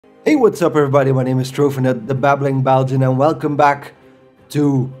Hey, what's up everybody? My name is Trovenet, the Babbling Belgian, and welcome back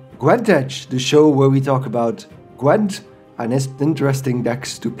to GwentEdge, the show where we talk about Gwent and its interesting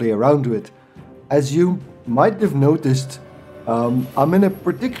decks to play around with. As you might have noticed, I'm in a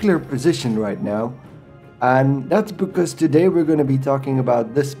particular position right now, and that's because today we're going to be talking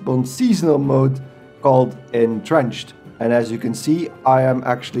about this seasonal mode called Entrenched. And as you can see, I am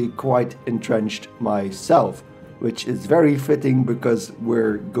actually quite entrenched myself, which is very fitting because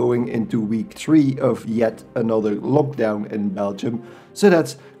we're going into week 3 of yet another lockdown in Belgium, so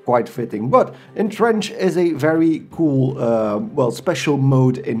that's quite fitting. But Entrench is a very cool, special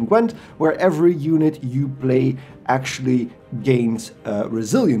mode in Gwent, where every unit you play actually gains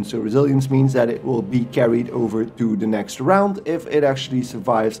resilience. So resilience means that it will be carried over to the next round if it actually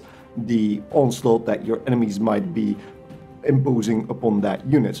survives the onslaught that your enemies might be imposing upon that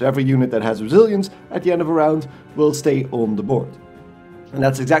unit. So every unit that has resilience at the end of a round will stay on the board. And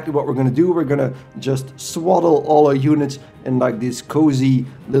that's exactly what we're going to do. We're going to just swaddle all our units in like this cozy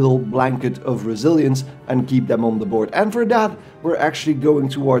little blanket of resilience and keep them on the board. And for that, we're actually going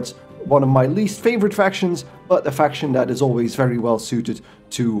towards one of my least favorite factions, but a faction that is always very well suited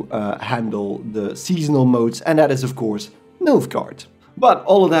to handle the seasonal modes, and that is of course Nilfgaard. But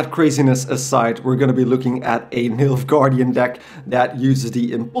all of that craziness aside, we're going to be looking at a Nilfgaardian deck that uses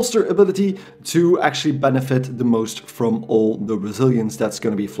the Imposter ability to actually benefit the most from all the resilience that's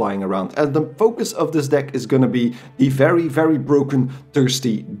going to be flying around. And the focus of this deck is going to be the very, very broken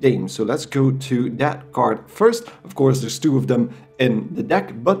Thirsty Dame. So let's go to that card first. Of course, there's 2 of them in the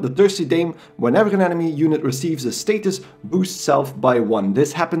deck, but the Thirsty Dame, whenever an enemy unit receives a status, boosts self by 1.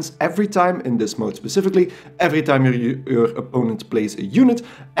 This happens every time in this mode specifically, every time your opponent plays a unit,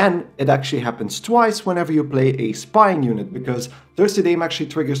 and it actually happens twice whenever you play a spying unit, because Thirsty Dame actually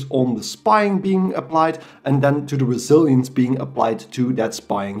triggers on the spying being applied and then to the resilience being applied to that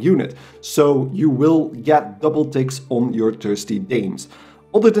spying unit. So you will get double ticks on your Thirsty Dames.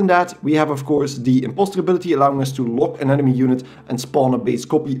 Other than that, we have of course the Imposter ability, allowing us to lock an enemy unit and spawn a base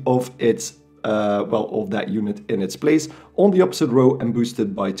copy of its of that unit in its place on the opposite row and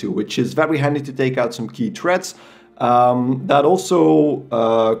boosted by 2, which is very handy to take out some key threats. That also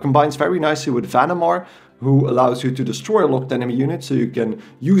combines very nicely with Vanamar, who allows you to destroy a locked enemy unit, so you can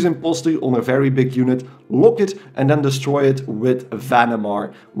use Imposter on a very big unit, lock it, and then destroy it with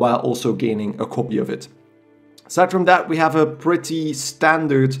Vanamar, while also gaining a copy of it. Aside from that, we have a pretty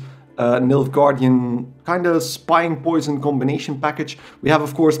standard Nilfgaardian kind of spying poison combination package. We have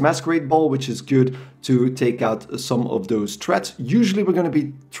of course Masquerade Ball, which is good to take out some of those threats. Usually we're going to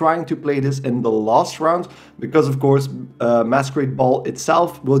be trying to play this in the last round because of course Masquerade Ball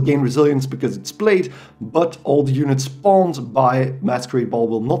itself will gain resilience because it's played, but all the units spawned by Masquerade Ball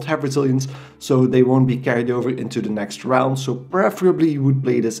will not have resilience, so they won't be carried over into the next round. So preferably you would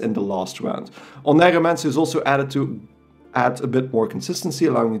play this in the last round. Necromancer is also added to add a bit more consistency,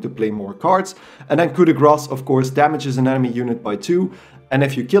 allowing you to play more cards. And then Coup de Grace, of course, damages an enemy unit by 2. And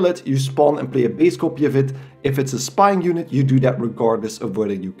if you kill it, you spawn and play a base copy of it. If it's a spying unit, you do that regardless of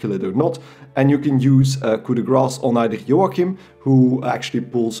whether you kill it or not. And you can use Coup de Grace on either Joachim, who actually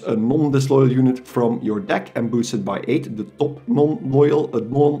pulls a non-disloyal unit from your deck and boosts it by 8, the top non-disloyal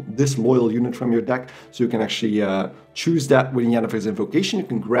unit from your deck. So you can actually choose that with Yennefer's Invocation. You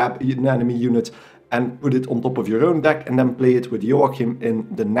can grab an enemy unit and put it on top of your own deck and then play it with Joachim in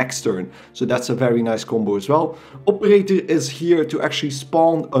the next turn. So that's a very nice combo as well. Operator is here to actually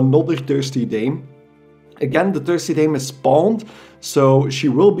spawn another Thirsty Dame. Again, the Thirsty Dame is spawned, so she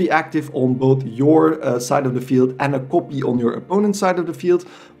will be active on both your side of the field and a copy on your opponent's side of the field.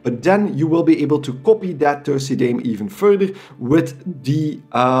 But then you will be able to copy that Thirsty Dame even further with the,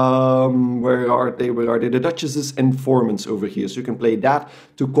 where are they, the Duchess's Informants over here. So you can play that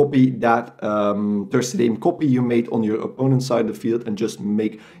to copy that Thirsty Dame copy you made on your opponent's side of the field and just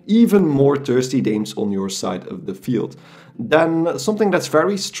make even more Thirsty Dames on your side of the field. Then something that's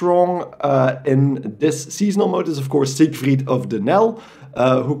very strong in this seasonal mode is of course Siegfried of the Nell,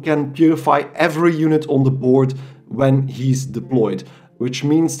 who can purify every unit on the board when he's deployed. Which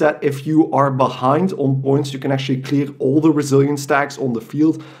means that if you are behind on points, you can actually clear all the resilience stacks on the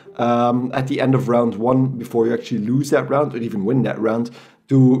field at the end of round 1 before you actually lose that round or even win that round,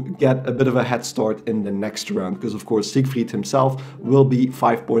 to get a bit of a head start in the next round. Because of course Siegfried himself will be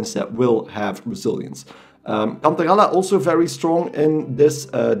 5 points that will have resilience. Cantarella also very strong in this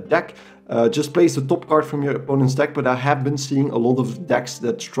deck. Just plays the top card from your opponent's deck, but I have been seeing a lot of decks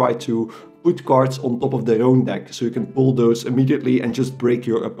that try to put cards on top of their own deck, so you can pull those immediately and just break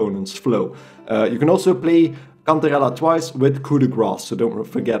your opponent's flow. You can also play Cantarella twice with Coup de Grace, so don't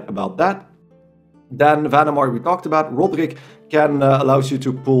forget about that. Then Vanamar we talked about. Roderick can allows you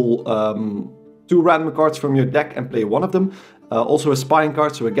to pull 2 random cards from your deck and play one of them. Also a spying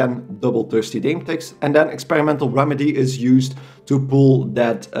card, so again, double Thirsty Dame ticks. And then Experimental Remedy is used to pull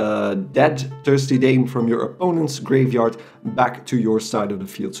that dead Thirsty Dame from your opponent's graveyard back to your side of the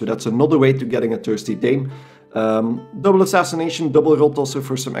field. So that's another way to getting a Thirsty Dame. Double Assassination, double Rot also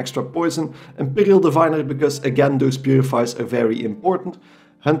for some extra poison. Imperial Diviner, because again, those purifies are very important.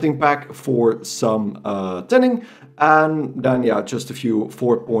 Hunting Pack for some tinning, and then yeah, just a few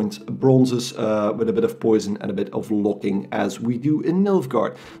 4-point bronzes with a bit of poison and a bit of locking, as we do in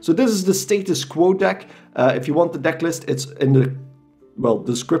Nilfgaard. So this is the status quo deck. If you want the deck list, it's in the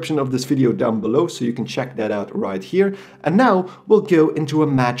description of this video down below, so you can check that out right here. And now we'll go into a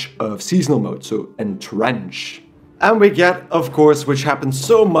match of seasonal mode, so Entrench. And we get, of course, which happens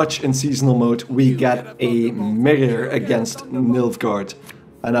so much in seasonal mode, we get a mirror against Nilfgaard.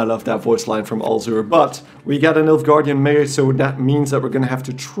 And I love that voice line from Alzur, but we get a Nilfgaardian mirror, so that means that we're going to have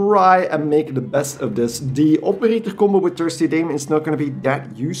to try and make the best of this. The operator combo with Thirsty Dame is not going to be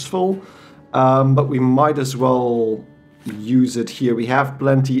that useful, but we might as well use it here. We have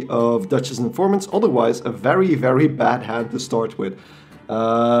plenty of Duchess Informants, otherwise a very, very bad hand to start with.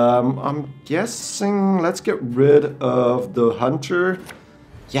 I'm guessing let's get rid of the Hunter.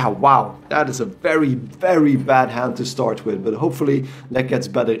 Yeah, wow, that is a very, very bad hand to start with, but hopefully that gets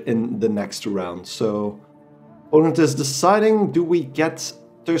better in the next round. So, opponent is deciding, do we get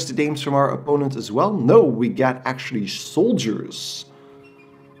Thirsty Dames from our opponent as well? No, we get actually soldiers.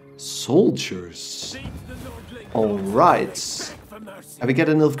 Soldiers. Alright. And we get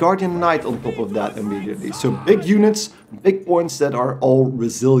a Nilfgaardian Knight on top of that immediately. So big units, big points that are all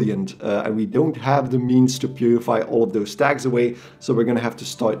resilient. And we don't have the means to purify all of those tags away. So we're going to have to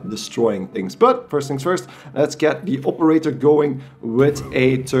start destroying things. But first things first, let's get the operator going with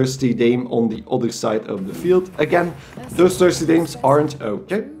a Thirsty Dame on the other side of the field. Again, those Thirsty Dames aren't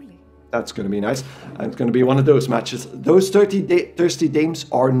okay. That's going to be nice. And it's going to be one of those matches. Those Thirsty Dames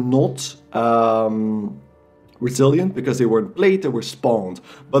are not resilient because they weren't played, they were spawned.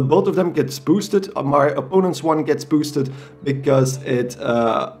 But both of them gets boosted. My opponent's one gets boosted because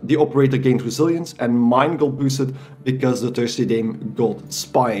the operator gained resilience, and mine got boosted because the Thirsty Dame got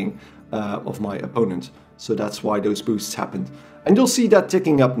spying of my opponent. So that's why those boosts happened. And you'll see that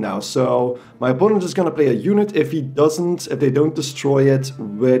ticking up now. So my opponent is going to play a unit. If they don't destroy it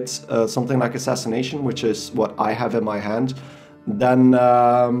with something like Assassination, which is what I have in my hand, then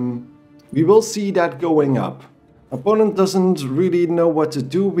we will see that going up. Opponent doesn't really know what to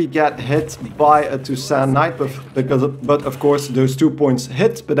do. We get hit by a Toussaint Knight, but of course those 2 points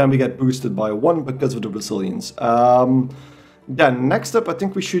hit, but then we get boosted by 1 because of the resilience. Then next up, I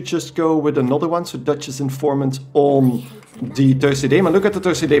think we should just go with another one. So Duchess Informant on the Thirsty Dame. And look at the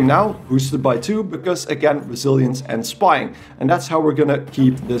Thirsty Dame now, boosted by 2, because again, resilience and spying. And that's how we're gonna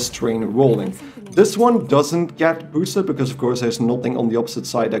keep this train rolling. This one doesn't get boosted because of course there's nothing on the opposite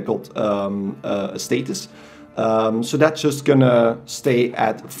side that got a status. So that's just gonna stay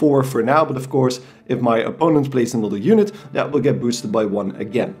at 4 for now, but of course if my opponent plays another unit, that will get boosted by 1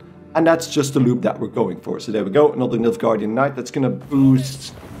 again. And that's just the loop that we're going for. So there we go, another Nilfgaardian Knight that's gonna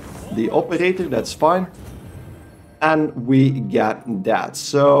boost the operator, that's fine. And we get that.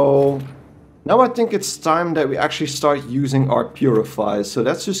 So now I think it's time that we actually start using our purifies. So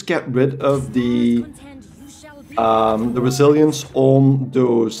let's just get rid of the resilience on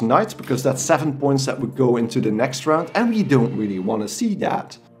those knights, because that's 7 points that would go into the next round, and we don't really want to see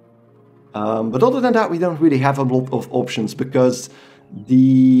that. But other than that, we don't really have a lot of options, because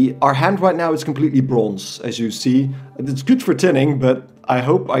our hand right now is completely bronze, as you see. It's good for tinning, but I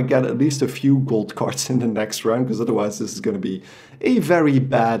hope I get at least a few gold cards in the next round, because otherwise this is going to be a very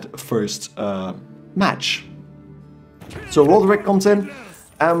bad first match. So Roderick comes in,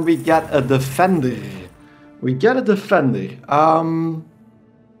 and we get a defender. We get a defender.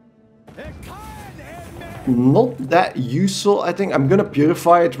 Not that useful, I think. I'm gonna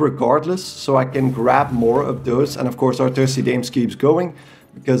purify it regardless, so I can grab more of those. And of course our Thirsty Dames keeps going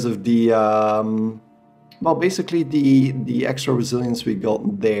because of the, well, basically the extra resilience we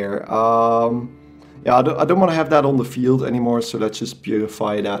got there. Yeah, I don't want to have that on the field anymore, so let's just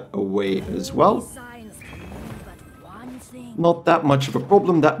purify that away as well. Not that much of a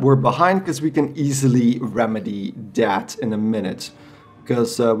problem that we're behind, because we can easily remedy that in a minute.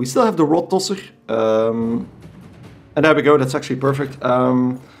 Because we still have the Rod Tosser. And there we go, that's actually perfect.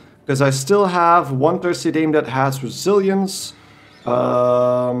 Because I still have one Thirsty Dame that has resilience.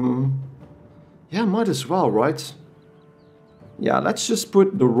 Yeah, might as well, right? Yeah, let's just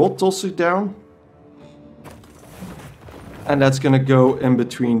put the Rod Tosser down. And that's gonna go in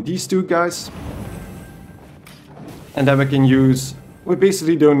between these two guys. And then we can use... We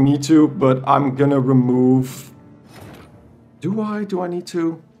basically don't need to, but I'm gonna remove... Do I need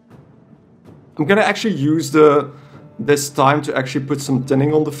to? I'm gonna actually use this time to actually put some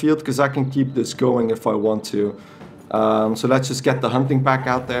thinning on the field, because I can keep this going if I want to. So let's just get the hunting pack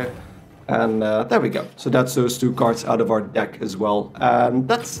out there. And there we go. So that's those 2 cards out of our deck as well. And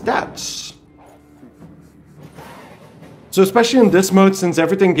that's that. So especially in this mode, since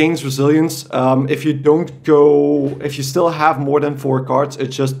everything gains resilience, if you still have more than 4 cards,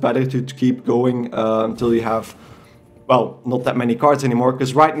 it's just better to keep going until you have, well, not that many cards anymore.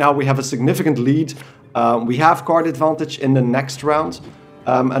 Because right now we have a significant lead. We have card advantage in the next round.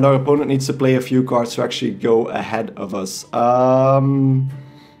 And our opponent needs to play a few cards to actually go ahead of us.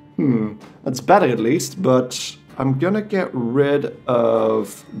 That's better at least, but I'm gonna get rid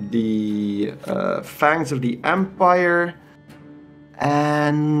of the Fangs of the Empire.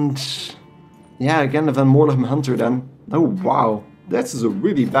 And yeah, again, the Van Moorlem Hunter then. Oh wow, this is a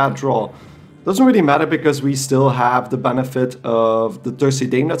really bad draw. Doesn't really matter because we still have the benefit of the Thirsty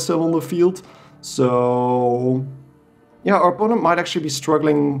Dame that's still on the field. So yeah, our opponent might actually be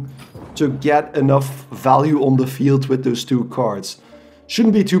struggling to get enough value on the field with those 2 cards.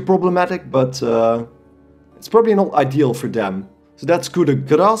 Shouldn't be too problematic, but it's probably not ideal for them. So that's Coup de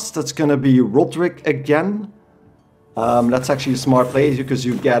Grace, that's gonna be Roderick again. That's actually a smart play because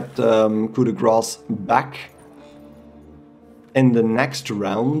you get Coup de Grace back in the next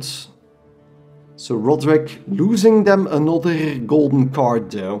round. So Roderick losing them another golden card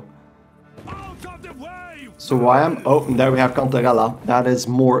though. So I am... Oh, and there we have Cantarella. That is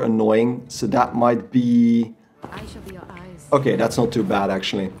more annoying. So that might be... Okay, that's not too bad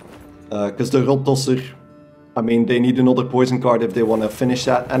actually. Because the Rottosser... I mean, they need another poison card if they want to finish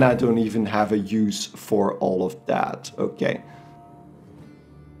that. And I don't even have a use for all of that. Okay.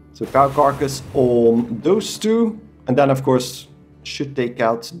 So Cow Carcass on those 2. And then of course should take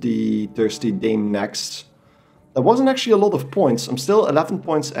out the Thirsty Dame next. That wasn't actually a lot of points. I'm still 11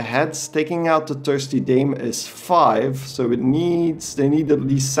 points ahead. Taking out the Thirsty Dame is 5. So they need at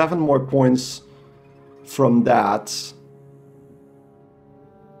least 7 more points from that.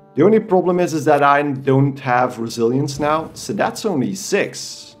 The only problem is that I don't have resilience now. So that's only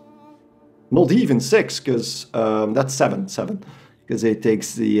 6. Not even 6, because that's 7. Because it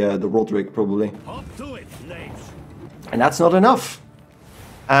takes the Roderick probably. And that's not enough.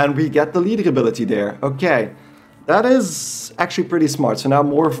 And we get the leader ability there. Okay. That is actually pretty smart. So now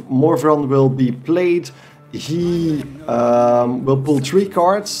Morvran will be played. He will pull 3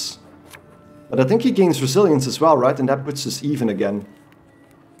 cards. But I think he gains resilience as well, right? And that puts us even again.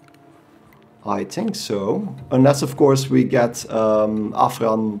 I think so. Unless, of course, we get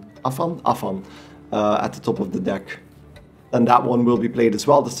Afan at the top of the deck. Then that one will be played as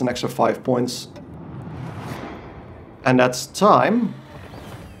well. That's an extra 5 points. And that's time.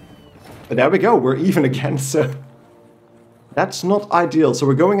 But there we go. We're even again, so... That's not ideal. So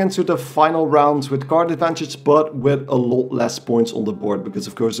we're going into the final round with card advantage, but with a lot less points on the board. Because,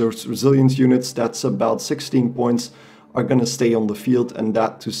 of course, those resilience units, that's about 16 points, are going to stay on the field. And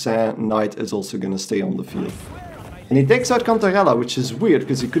that Toussaint Knight is also going to stay on the field. And he takes out Cantarella, which is weird,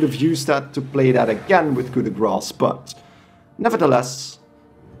 because he could have used that to play that again with Coup de Grace. But, nevertheless,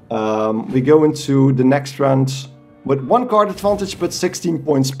 we go into the next round with 1 card advantage, but 16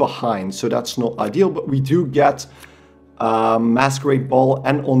 points behind. So that's not ideal, but we do get... Masquerade Ball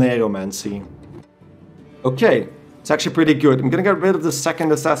and Oneromancy. Okay, it's actually pretty good. I'm gonna get rid of the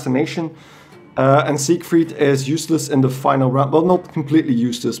second assassination. And Siegfried is useless in the final round. Well, not completely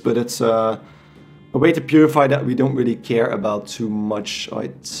useless, but it's a way to purify that we don't really care about too much, I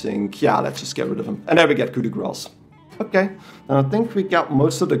think. Yeah, let's just get rid of him. And there we get Coup de Grace. Okay, and I think we got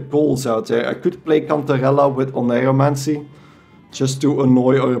most of the goals out there. I could play Cantarella with Oneromancy, just to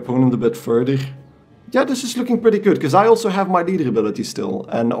annoy our opponent a bit further. Yeah, this is looking pretty good, because I also have my leader ability still,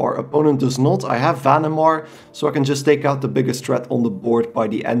 and our opponent does not. I have Vanamar, so I can just take out the biggest threat on the board by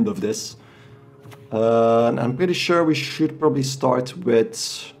the end of this. And I'm pretty sure we should probably start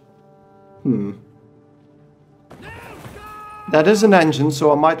with... That is an engine,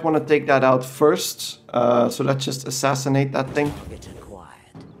 so I might want to take that out first. So let's just assassinate that thing.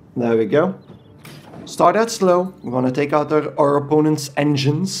 There we go. Start out slow. We want to take out our opponent's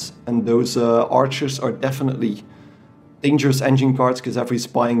engines. And those archers are definitely dangerous engine cards, because every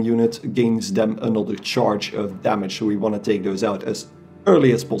spying unit gains them another charge of damage. So we want to take those out as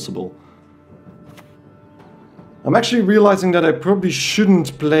early as possible. I'm actually realizing that I probably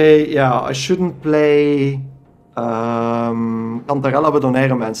shouldn't play... Yeah, I shouldn't play Cantarella with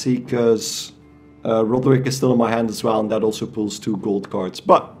Oneromancy, because Roderick is still in my hand as well. And that also pulls 2 gold cards.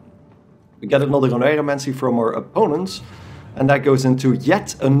 But... We get another Oneiromancy from our opponents, and that goes into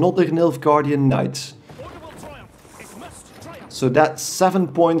yet another Nilfgaardian Knight. So that's 7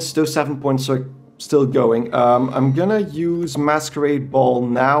 points. Those 7 points are still going. I'm gonna use Masquerade Ball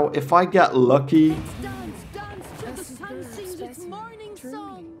now. If I get lucky,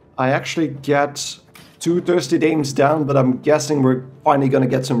 I actually get 2 Thirsty Dames down, but I'm guessing we're finally gonna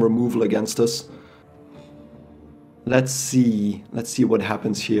get some removal against us. Let's see what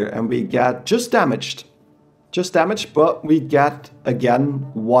happens here. And we get just damaged, but we get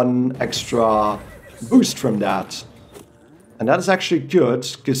again 1 extra boost from that. And that is actually good,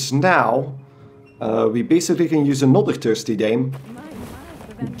 because now we basically can use another Thirsty Dame,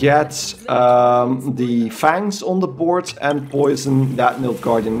 get the Fangs on the board and poison that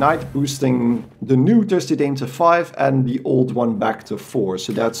Nilfgaardian Knight, boosting the new Thirsty Dame to 5 and the old one back to 4.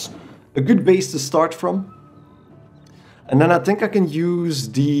 So that's a good base to start from. And then I think I can use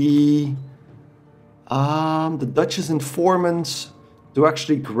the Duchess Informant to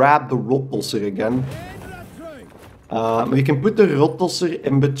actually grab the Rottosser again. We can put the Rottosser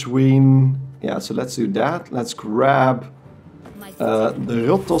in between. Yeah, so let's do that. Let's grab the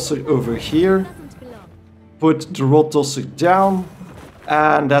Rottosser over here. Put the Rottosser down.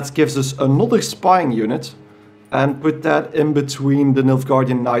 And that gives us another spying unit. And put that in between the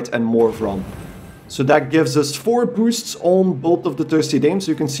Nilfgaardian Knight and Morvran. So that gives us 4 boosts on both of the Thirsty Dames.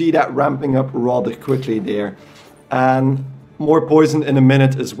 So you can see that ramping up rather quickly there. And more poison in a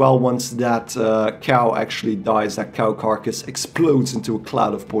minute as well once that cow actually dies. That cow carcass explodes into a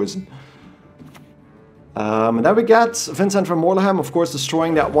cloud of poison. And then we get Vincent van Morlehem, of course,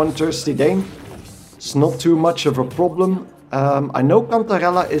 destroying that 1 Thirsty Dame. It's not too much of a problem. I know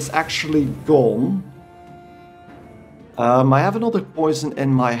Cantarella is actually gone. I have another poison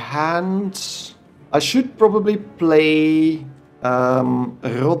in my hand. I should probably play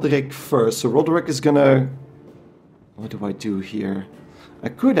Roderick first. So Roderick is gonna... What do I do here? I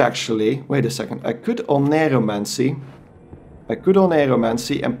could actually... Wait a second. I could Oneiromancy.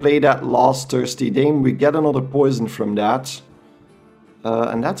 And play that last Thirsty Dame. We get another poison from that.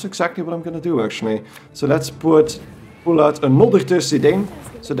 And that's exactly what I'm gonna do, actually. So let's pull out another Thirsty Dame.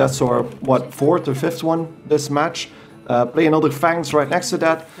 So that's our, what, 4th or 5th one this match. Play another Fangs right next to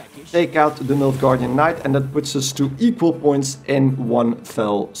that. Take out the Nilfgaardian Knight, and that puts us to equal points in 1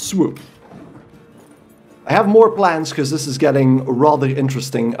 fell swoop. I have more plans because this is getting rather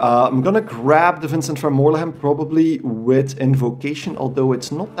interesting. I'm gonna grab the Vincent van Morlehem probably with Invocation, although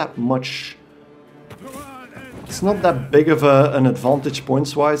it's not that much. It's not that big of an advantage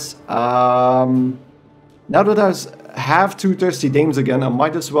points-wise. Now that I have 2 Thirsty Dames again, I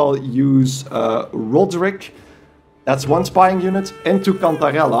might as well use Roderick. That's 1 spying unit into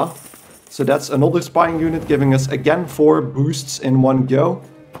Cantarella. So that's another spying unit giving us again 4 boosts in 1 go.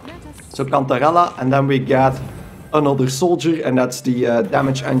 So Cantarella, and then we get another soldier, and that's the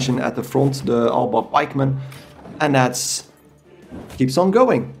damage engine at the front, the Alba Pikeman. And that's keeps on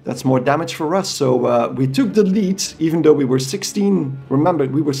going. That's more damage for us. So we took the lead, even though we were 16. Remember,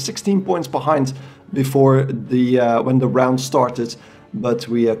 we were 16 points behind before the when the round started, but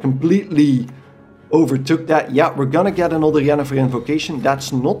we completely overtook that. Yeah, we're gonna get another Yennefer Invocation.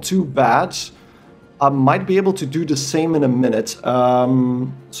 That's not too bad. I might be able to do the same in a minute.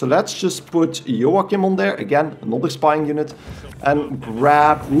 So let's just put Joachim on there. Again, another spying unit. And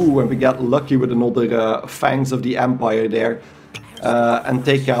grab... Ooh, and we got lucky with another Fangs of the Empire there. And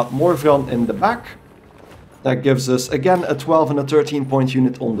take out Morvran in the back. That gives us, again, a 12 and a 13 point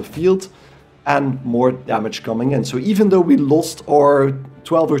unit on the field. And more damage coming in. So even though we lost our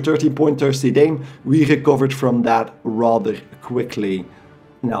 12 or 13 point Thirsty Dame, we recovered from that rather quickly.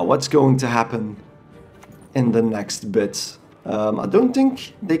 Now, what's going to happen in the next bit? I don't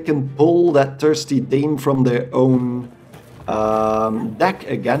think they can pull that Thirsty Dame from their own deck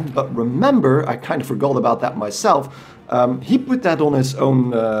again, but remember, I kind of forgot about that myself. He put that on his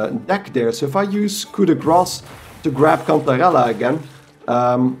own deck there, so if I use Coup de Grace to grab Cantarella again,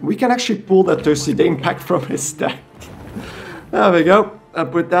 we can actually pull that Thirsty Dame back from his deck. There we go. I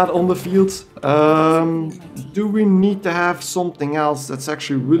put that on the field. Do we need to have something else that's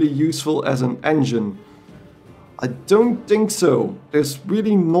actually really useful as an engine? I don't think so. There's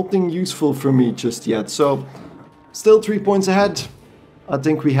really nothing useful for me just yet. So, still 3 points ahead. I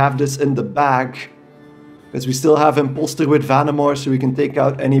think we have this in the bag. Because we still have Imposter with Vanamar, so we can take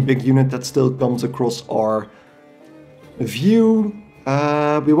out any big unit that still comes across our view.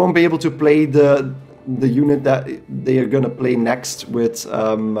 We won't be able to play the unit that they are gonna play next with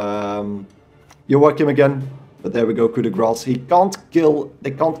Joachim again. But there we go, Coup de Grace. They can't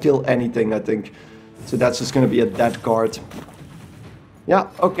kill anything, I think. So that's just gonna be a dead card. Yeah,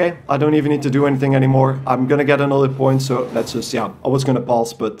 okay. I don't even need to do anything anymore. I'm gonna get another point, so let's just, yeah, I was gonna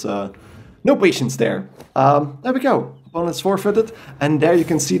pause, but no patience there. There we go. Opponent's forfeited. And there you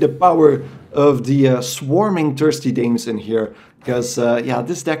can see the power of the swarming Thirsty Dames in here. Because, yeah,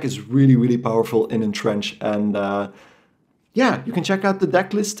 this deck is really, really powerful in Entrench. And, yeah, you can check out the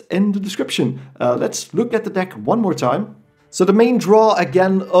deck list in the description. Let's look at the deck one more time. So the main draw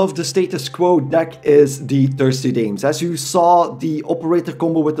again of the status quo deck is the Thirsty Dames. As you saw, the operator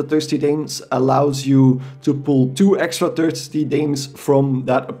combo with the Thirsty Dames allows you to pull 2 extra Thirsty Dames from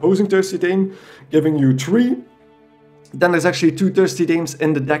that opposing Thirsty Dame, giving you 3. Then there's actually 2 Thirsty Dames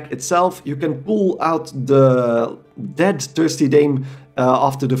in the deck itself. You can pull out the dead Thirsty Dame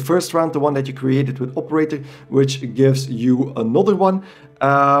after the first round, the one that you created with Operator, which gives you another one.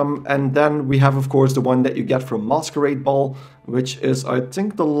 And then we have, of course, the one that you get from Masquerade Ball, which is, I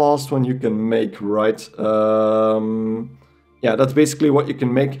think, the last one you can make, right? Yeah, that's basically what you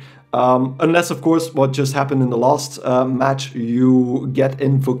can make. Unless, of course, what just happened in the last match, you get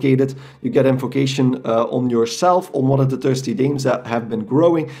invocated. You get invocation on yourself, on one of the Thirsty Dames that have been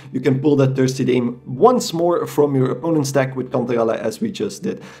growing. You can pull that Thirsty Dame once more from your opponent's deck with Cantarella, as we just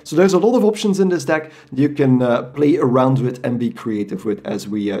did. So there's a lot of options in this deck you can play around with and be creative with, as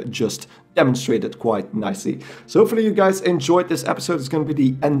we just demonstrated quite nicely. So hopefully you guys enjoyed this episode. It's going to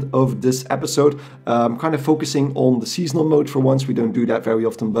be the end of this episode. Kind of focusing on the seasonal mode for once. We don't do that very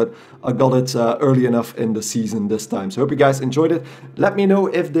often, but I got it early enough in the season this time. So hope you guys enjoyed it. Let me know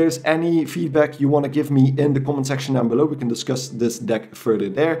if there's any feedback you want to give me in the comment section down below. We can discuss this deck further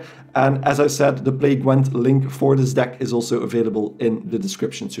there. And as I said, the Play Gwent link for this deck is also available in the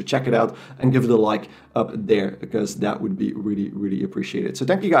description. So check it out and give it a like up there, because that would be really, really appreciated. So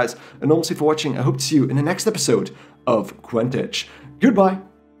thank you guys enormously for watching. I hope to see you in the next episode of GwentEdge. Goodbye.